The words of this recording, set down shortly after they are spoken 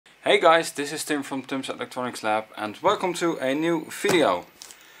Hey guys, this is Tim from Tim's Electronics Lab and welcome to a new video.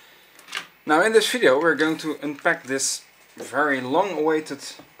 Now in this video we're going to unpack this very long awaited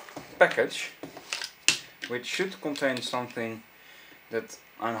package, which should contain something that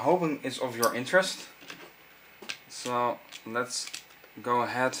I'm hoping is of your interest. So let's go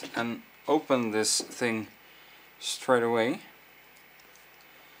ahead and open this thing straight away.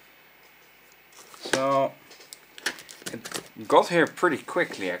 So it got here pretty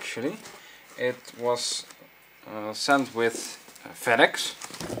quickly actually. It was sent with FedEx,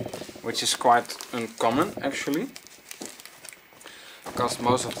 which is quite uncommon actually, because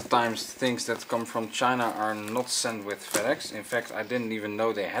most of the times things that come from China are not sent with FedEx. In fact, I didn't even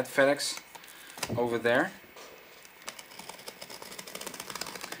know they had FedEx over there.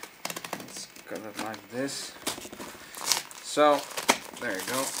 Let's cut it like this. So there you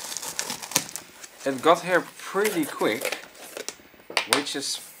go. It got here pretty quick, which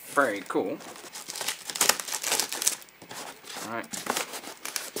is very cool. Right.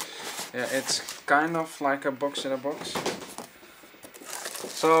 Yeah, it's kind of like a box in a box.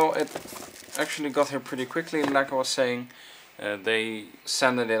 So it actually got here pretty quickly. Like I was saying, they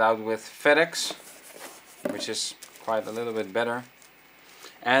sent it out with FedEx, which is quite a little bit better.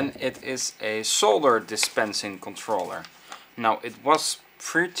 And it is a solder dispensing controller. Now it was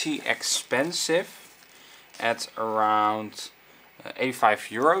pretty expensive at around 85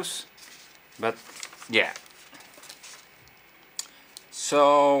 euros, but yeah.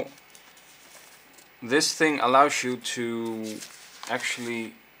 So this thing allows you to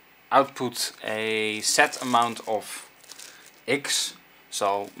actually output a set amount of X,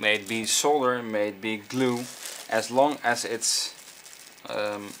 so may it be solder, may it be glue, as long as it's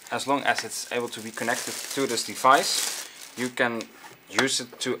able to be connected to this device, you can use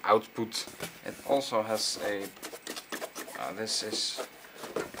it to output. It also has a this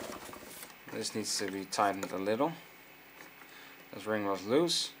needs to be tightened a little. This ring was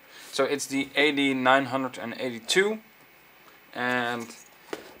loose. So it's the AD982, and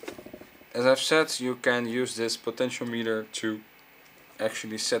as I've said, you can use this potentiometer to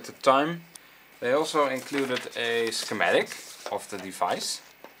actually set the time. They also included a schematic of the device,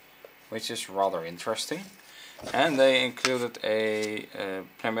 which is rather interesting. And they included a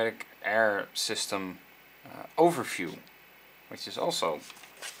pneumatic air system overview, which is also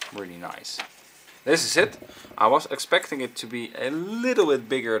really nice. This is it. I was expecting it to be a little bit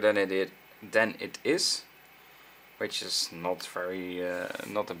bigger than it is, which is not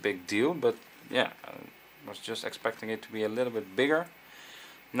a big deal, but yeah, I was just expecting it to be a little bit bigger.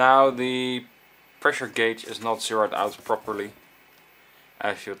 Now the pressure gauge is not zeroed out properly,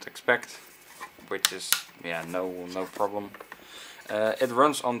 as you'd expect, which is, yeah, no problem. It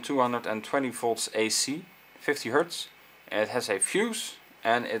runs on 220 volts AC, 50 Hertz. It has a fuse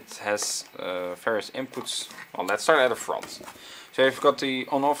and it has various inputs. Well, let's start at the front. So you've got the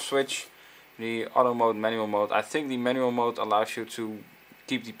on-off switch, the auto mode, manual mode. I think the manual mode allows you to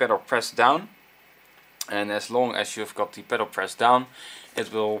keep the pedal pressed down, and as long as you've got the pedal pressed down,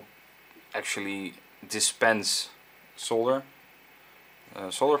 it will actually dispense solder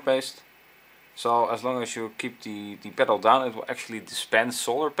paste. So as long as you keep the pedal down, it will actually dispense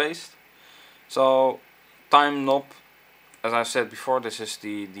solder paste. So time knob, as I said before, this is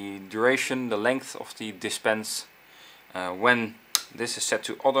the duration, the length of the dispense when this is set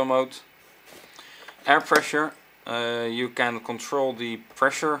to auto mode. Air pressure, you can control the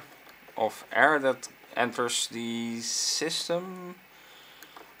pressure of air that enters the system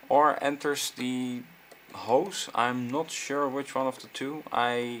or enters the hose. I'm not sure which one of the two.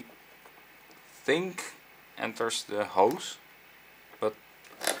 I think enters the hose, but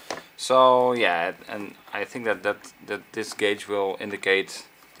so yeah, and I think that this gauge will indicate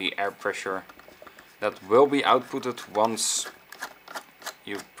the air pressure that will be outputted once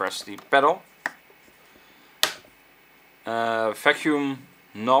you press the pedal. Vacuum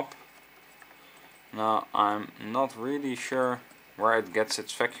knob. Now I'm not really sure where it gets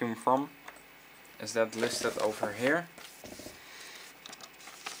its vacuum from. Is that listed over here?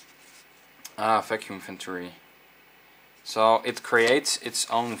 Vacuum venturi. So it creates its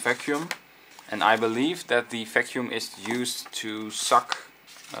own vacuum, and I believe that the vacuum is used to suck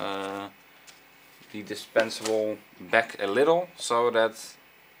the dispensable back a little, so that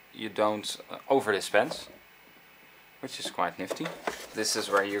you don't over dispense, which is quite nifty. This is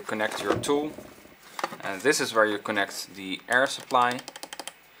where you connect your tool, and this is where you connect the air supply,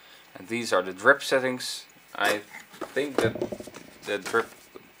 and these are the drip settings. I think that the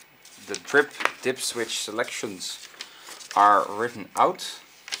drip dip switch selections are written out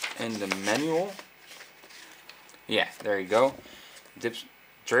in the manual. Yeah, there you go.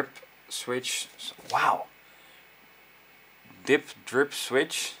 drip switch. Wow! Dip drip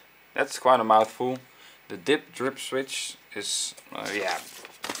switch. That's quite a mouthful. The dip drip switch is, yeah,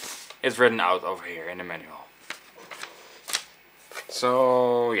 it's written out over here in the manual.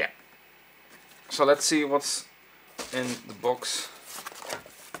 So yeah. So let's see what's in the box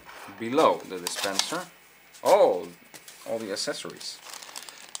below the dispenser. Oh, all the accessories.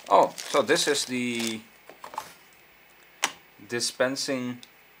 Oh, so this is the dispensing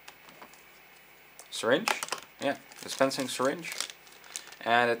syringe. Yeah, dispensing syringe.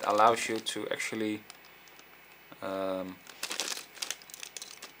 And it allows you to actually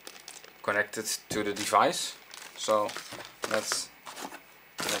connect it to the device. So let's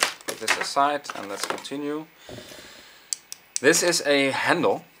put this aside and let's continue. This is a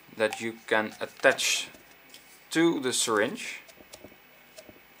handle that you can attach to the syringe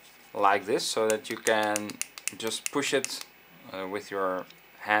like this, so that you can just push it with your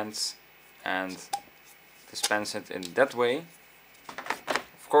hands and dispense it in that way.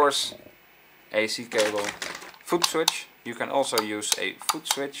 Of course, AC cable, foot switch. You can also use a foot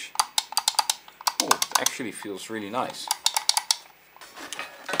switch. Oh, it actually feels really nice.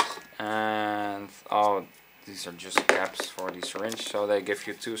 And oh, these are just caps for the syringe, so they give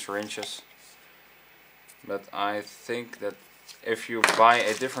you 2 syringes. But I think that if you buy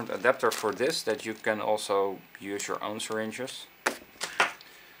a different adapter for this, that you can also use your own syringes.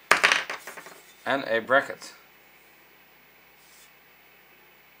 And a bracket.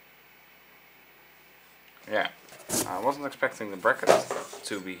 Yeah, I wasn't expecting the bracket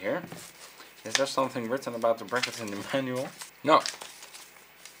to be here. Is there something written about the bracket in the manual? No,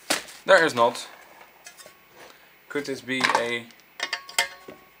 there is not. Could this be a...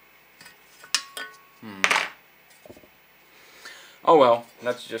 Oh well,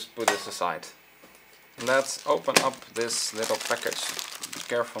 let's just put this aside. Let's open up this little package. Be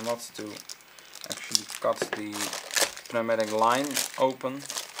careful not to actually cut the pneumatic line open.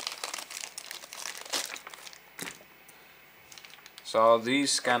 So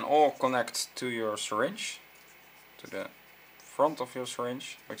these can all connect to your syringe, to the front of your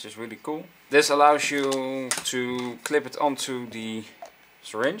syringe, which is really cool. This allows you to clip it onto the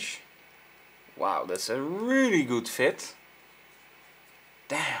syringe. Wow, that's a really good fit.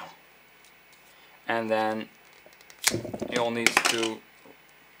 Damn. And then you'll need to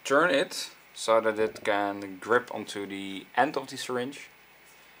turn it so that it can grip onto the end of the syringe.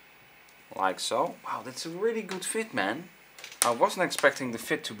 Like so. Wow, that's a really good fit, man. I wasn't expecting the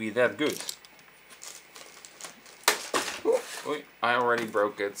fit to be that good. Ooh, I already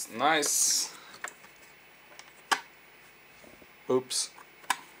broke it. Nice. Oops.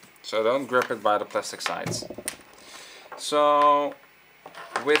 So don't grip it by the plastic sides. So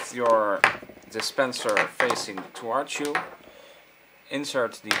with your dispenser facing towards you,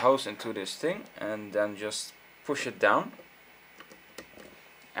 insert the hose into this thing and then just push it down,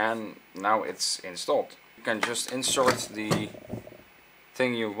 and now it's installed. You can just insert the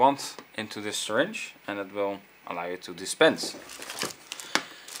thing you want into this syringe and it will allow you to dispense.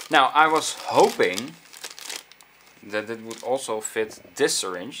 Now I was hoping that it would also fit this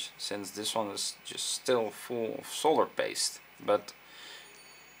syringe, since this one is just still full of Solderpaste, but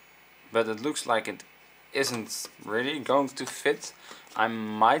it looks like it isn't really going to fit. I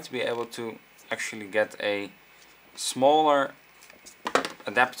might be able to actually get a smaller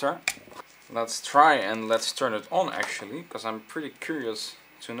adapter. Let's try and let's turn it on actually, because I'm pretty curious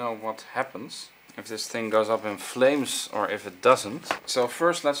to know what happens. If this thing goes up in flames or if it doesn't. So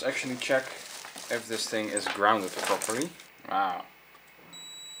first let's actually check if this thing is grounded properly. Wow.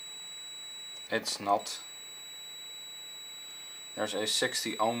 It's not. There's a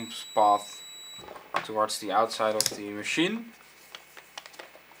 60 ohms path towards the outside of the machine.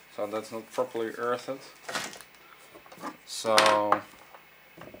 So that's not properly earthed. So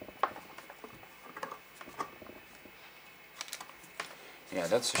yeah,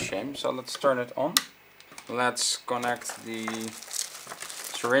 that's a shame. So let's turn it on. Let's connect the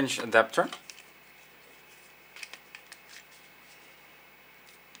syringe adapter.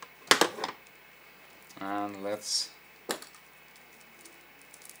 And let's...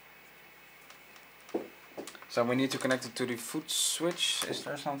 So we need to connect it to the foot switch. Is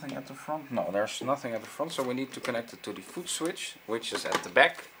there something at the front? No, there's nothing at the front. So we need to connect it to the foot switch, which is at the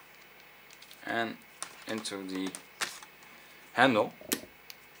back, and into the handle.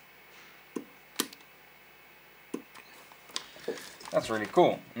 That's really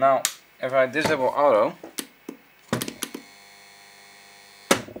cool. Now, if I disable auto,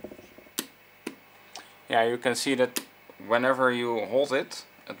 yeah, you can see that whenever you hold it,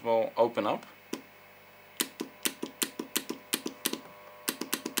 it will open up.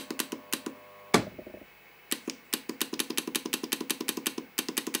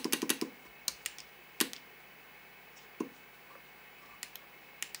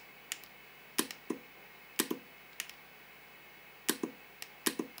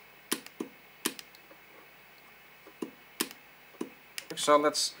 So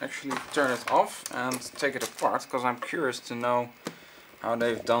let's actually turn it off and take it apart, because I'm curious to know how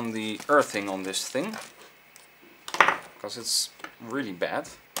they've done the earthing on this thing, because it's really bad.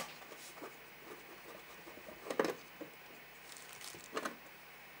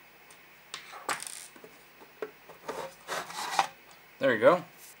 There you go.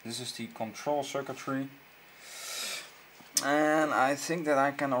 This is the control circuitry. And I think that I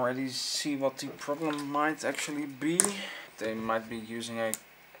can already see what the problem might actually be. They might be using the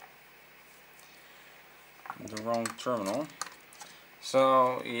wrong terminal.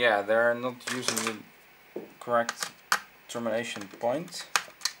 So yeah, they're not using the correct termination point.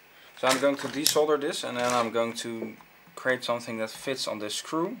 So I'm going to desolder this, and then I'm going to create something that fits on this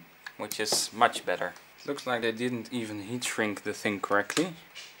screw, which is much better. It looks like they didn't even heat shrink the thing correctly,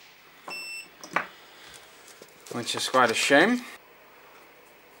 which is quite a shame.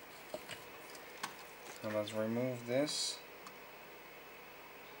 So let's remove this.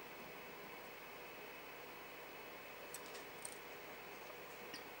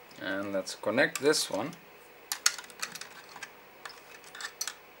 And let's connect this one.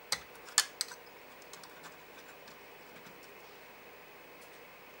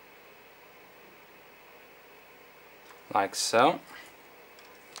 Like so.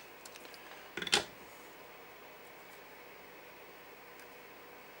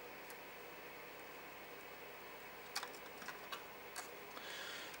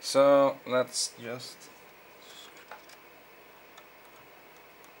 So let's just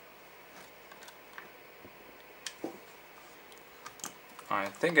I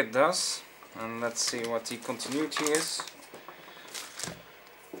think it does, and let's see what the continuity is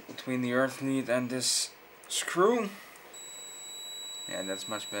between the earth lead and this screw. Yeah, that's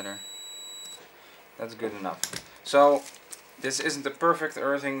much better. That's good enough. So this isn't a perfect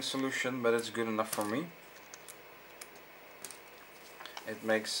earthing solution, but it's good enough for me. It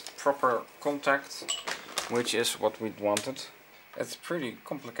makes proper contact, which is what we wanted. It's a pretty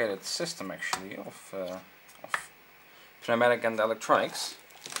complicated system actually of pneumatic and electronics.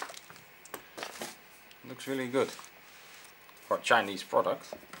 Looks really good for a Chinese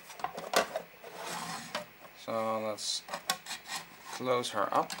product. So let's close her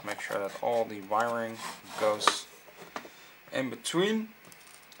up, make sure that all the wiring goes in between,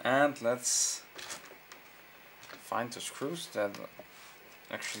 and let's find the screws that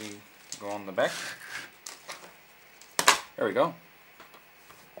actually go on the back. There we go.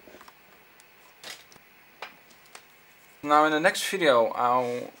 Now in the next video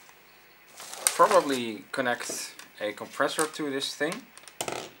I'll probably connect a compressor to this thing,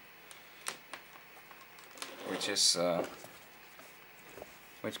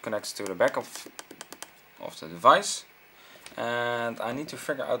 which connects to the back of the device, and I need to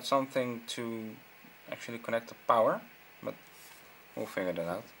figure out something to actually connect the power, but we'll figure that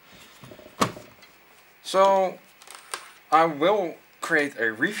out. So I will create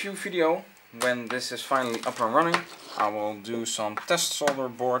a review video when this is finally up and running. I will do some test solder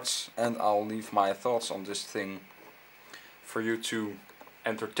boards, and I'll leave my thoughts on this thing for you to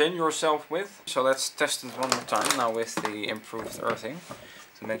entertain yourself with. So let's test it one more time now with the improved earthing,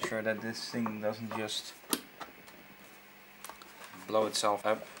 to make sure that this thing doesn't just blow itself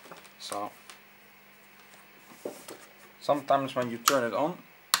up. So sometimes when you turn it on,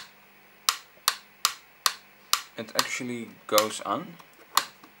 it actually goes on.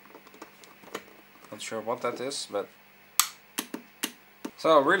 Not sure what that is, but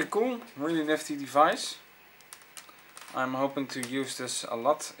so really cool, really nifty device. I'm hoping to use this a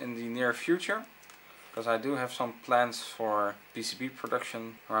lot in the near future, because I do have some plans for PCB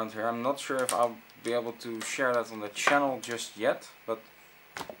production around here. I'm not sure if I'll be able to share that on the channel just yet, but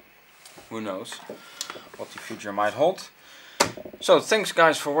who knows what the future might hold. So thanks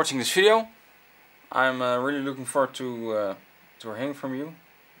guys for watching this video. I'm really looking forward to hearing from you,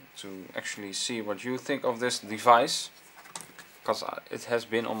 to actually see what you think of this device, because it has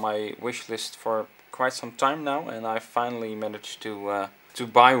been on my wish list for quite some time now, and I finally managed to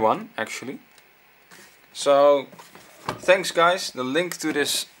buy one actually. So thanks guys, the link to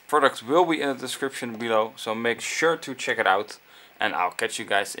this product will be in the description below, so make sure to check it out, and I'll catch you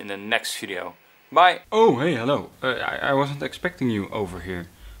guys in the next video. Bye! Oh hey, hello, I wasn't expecting you over here.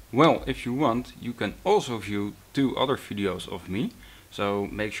 Well, if you want, you can also view 2 other videos of me, so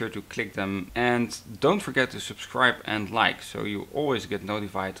make sure to click them, and don't forget to subscribe and like, so you always get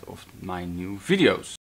notified of my new videos.